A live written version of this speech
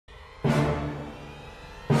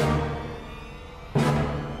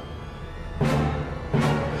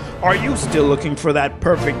Are you still looking for that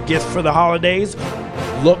perfect gift for the holidays?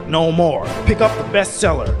 Look no more. Pick up the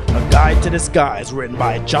bestseller, A Guide to Disguise, written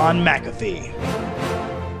by John McAfee.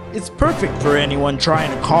 It's perfect for anyone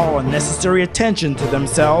trying to call unnecessary attention to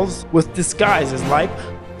themselves with disguises like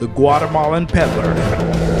the Guatemalan peddler.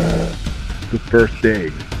 The first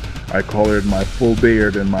day, I colored my full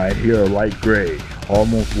beard and my hair light gray,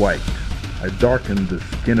 almost white. I darkened the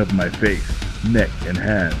skin of my face, neck, and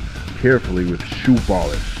hands carefully with shoe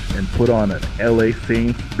polish and put on an LA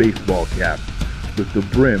Saints baseball cap with the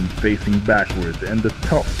brim facing backwards and the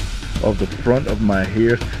tuft of the front of my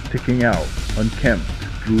hair sticking out, unkempt,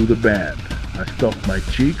 through the band. I stuffed my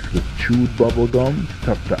cheeks with chewed bubble gum,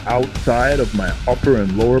 stuffed the outside of my upper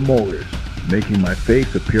and lower molars, making my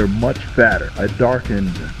face appear much fatter. I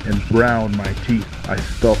darkened and browned my teeth. I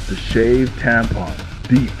stuffed a shaved tampon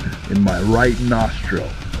deep in my right nostril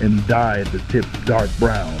and dyed the tip dark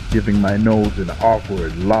brown, giving my nose an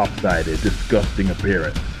awkward, lopsided, disgusting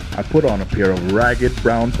appearance. I put on a pair of ragged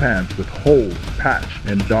brown pants with holes, patch,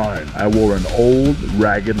 and darn. I wore an old,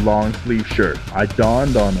 ragged long sleeve shirt. I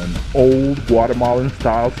donned on an old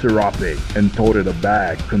Guatemalan-style serape and toted a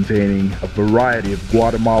bag containing a variety of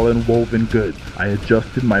Guatemalan woven goods. I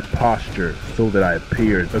adjusted my posture so that I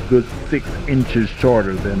appeared a good 6 inches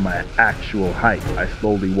shorter than my actual height. I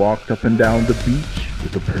slowly walked up and down the beach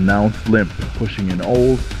with a pronounced limp, pushing an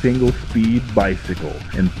old single-speed bicycle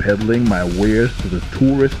and peddling my wares to the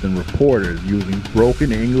tourists and reporters using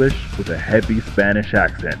broken English with a heavy Spanish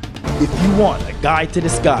accent. If you want A Guide to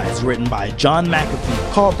Disguise written by John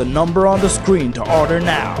McAfee, call the number on the screen to order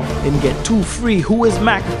now and get 2 free Who is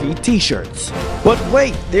McAfee t-shirts. But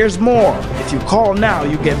wait, there's more. If you call now,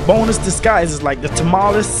 you get bonus disguises like the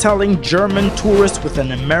tamales-selling German tourist with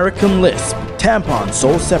an American lisp, tampons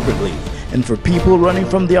sold separately, and for people running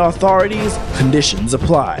from the authorities, conditions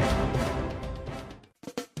apply.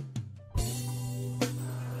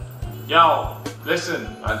 Yo, listen,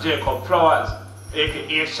 I'm Jacob Flowers,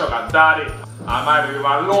 aka Sugar Daddy. I might be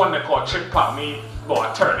my loan they call trick pop me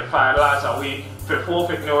about $35 a week for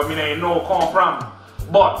forfeit me where me ain't no come from.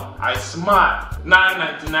 But I smart.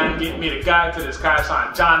 $9.99 get me the Guide to Disguise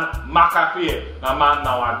on John McAfee. Now man,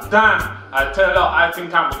 now I'm done. I tell you, I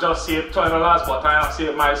think I would just save $20, but I have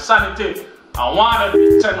saved my sanity. I want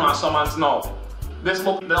to tell you someone's know. This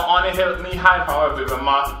book don't only help me high power baby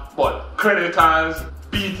man, but credit cards,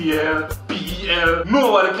 BTL, BEL,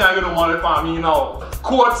 nobody can get no money from me now.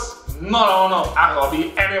 Quotes, no. I can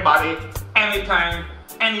be anybody, anytime,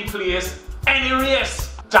 any place, any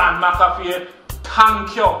race. John McAfee,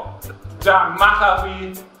 thank you. John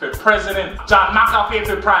McAfee for president. John McAfee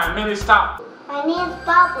for prime minister. My name is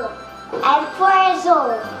Pablo. I'm 4 years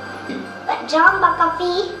old. But John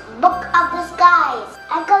McAfee, Book of Disguise.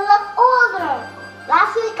 I can look older.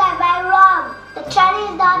 Last week I buy rum. The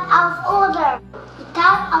Chinese thought I was older. He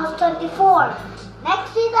thought I was 24.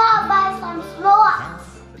 Next week I'll buy some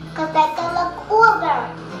smokes. Because I can look older.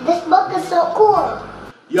 This book is so cool.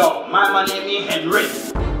 Yo, my name is Henry.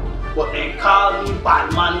 But they call me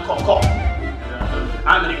Batman Coco.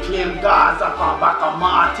 I'm the claim Gaza from back of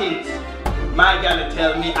Martins. My gal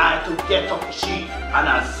tell me I had to get up the sheet, and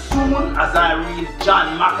as soon as I read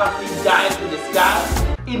John McAfee's Guide to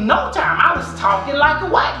Disguise, in no time I was talking like a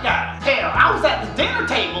white guy. Hell, I was at the dinner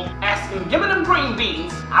table asking, give me them green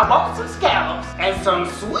beans, I want some scallops, and some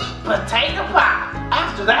sweet potato pie.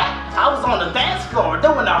 After that, I was on the dance floor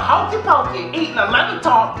doing a hokey pokey, eating a lemon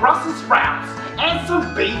tart Brussels sprouts, and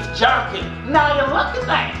some beef jerky. Now you look at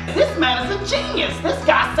that. This man is a genius. This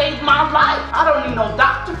guy saved my life. I don't need no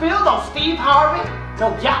Dr. Phil, no Steve Harvey, no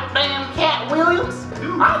goddamn Cat Williams.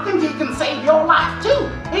 I think he can save your life too.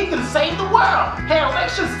 He can save the world. Hell, they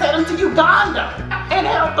should send him to Uganda and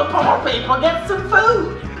help the poor people get some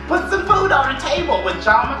food. Put some food on the table with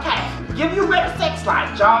John McAfee. Give you a better sex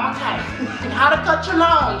life, John McAfee. And how to cut your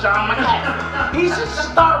lawn, John McAfee. He should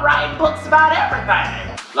start writing books about everything.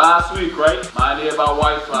 Last week, right, my neighbor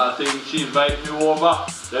wife, I think she invited me over.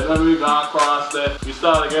 Then when we gone across there, we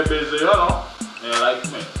started to get busy, you know, and like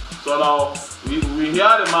me. So now, we hear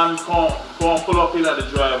the man come pull up in at the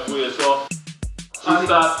driveway, so she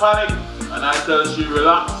starts panicking, and I tell her she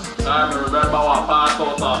relax. I remember what part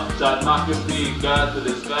out of John McAfee, Guide to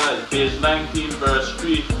Disguise, page 19, verse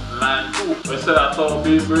 3, line 2. We said I thought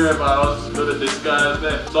be brave and us do the disguise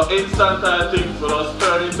there. So instant I think for us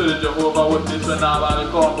turn into the Jehovah Witness and now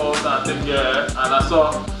and come out and think yeah. And I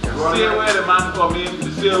saw, see where the man come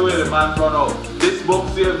in, see where the man run out. This book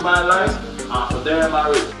saved my life, and for them I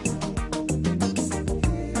rich.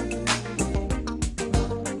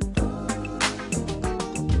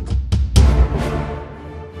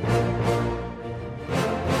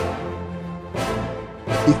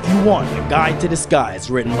 If you want a guide to disguise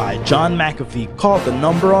written by John McAfee, call the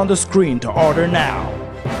number on the screen to order now.